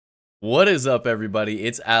What is up, everybody?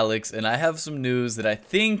 It's Alex, and I have some news that I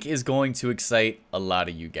think is going to excite a lot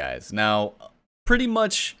of you guys. Now, pretty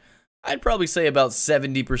much, I'd probably say about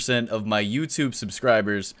 70% of my YouTube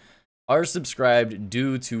subscribers are subscribed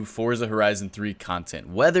due to Forza Horizon 3 content.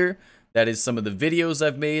 Whether that is some of the videos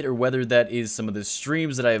I've made or whether that is some of the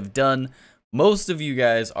streams that I have done, most of you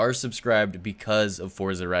guys are subscribed because of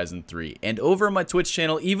Forza Horizon 3. And over on my Twitch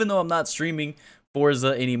channel, even though I'm not streaming Forza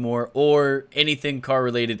anymore or anything car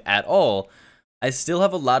related at all, I still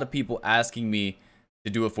have a lot of people asking me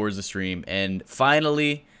to do a Forza stream, and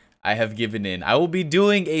finally I have given in. I will be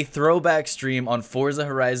doing a throwback stream on Forza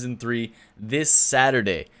Horizon 3 this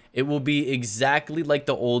Saturday. It will be exactly like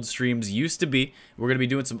the old streams used to be. We're going to be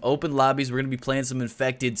doing some open lobbies, we're going to be playing some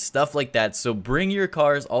infected, stuff like that. So bring your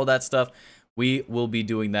cars, all that stuff. We will be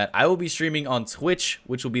doing that. I will be streaming on Twitch,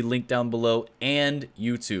 which will be linked down below, and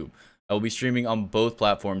YouTube. I will be streaming on both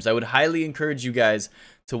platforms. I would highly encourage you guys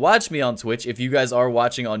to watch me on Twitch. If you guys are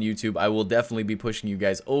watching on YouTube, I will definitely be pushing you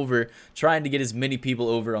guys over, trying to get as many people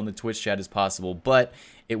over on the Twitch chat as possible, but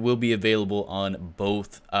it will be available on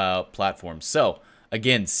both platforms. So,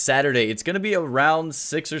 again, Saturday, it's going to be around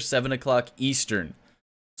 6 or 7 o'clock Eastern.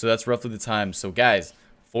 So that's roughly the time. So, guys,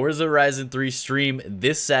 Forza Horizon 3 stream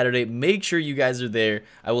this Saturday. Make sure you guys are there.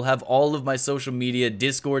 I will have all of my social media,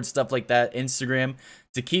 Discord, stuff like that, Instagram,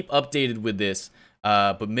 to keep updated with this.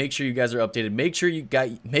 But make sure you guys are updated. Make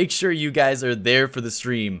sure you guys are there for the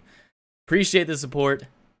stream. Appreciate the support.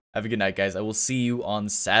 Have a good night, guys. I will see you on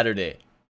Saturday.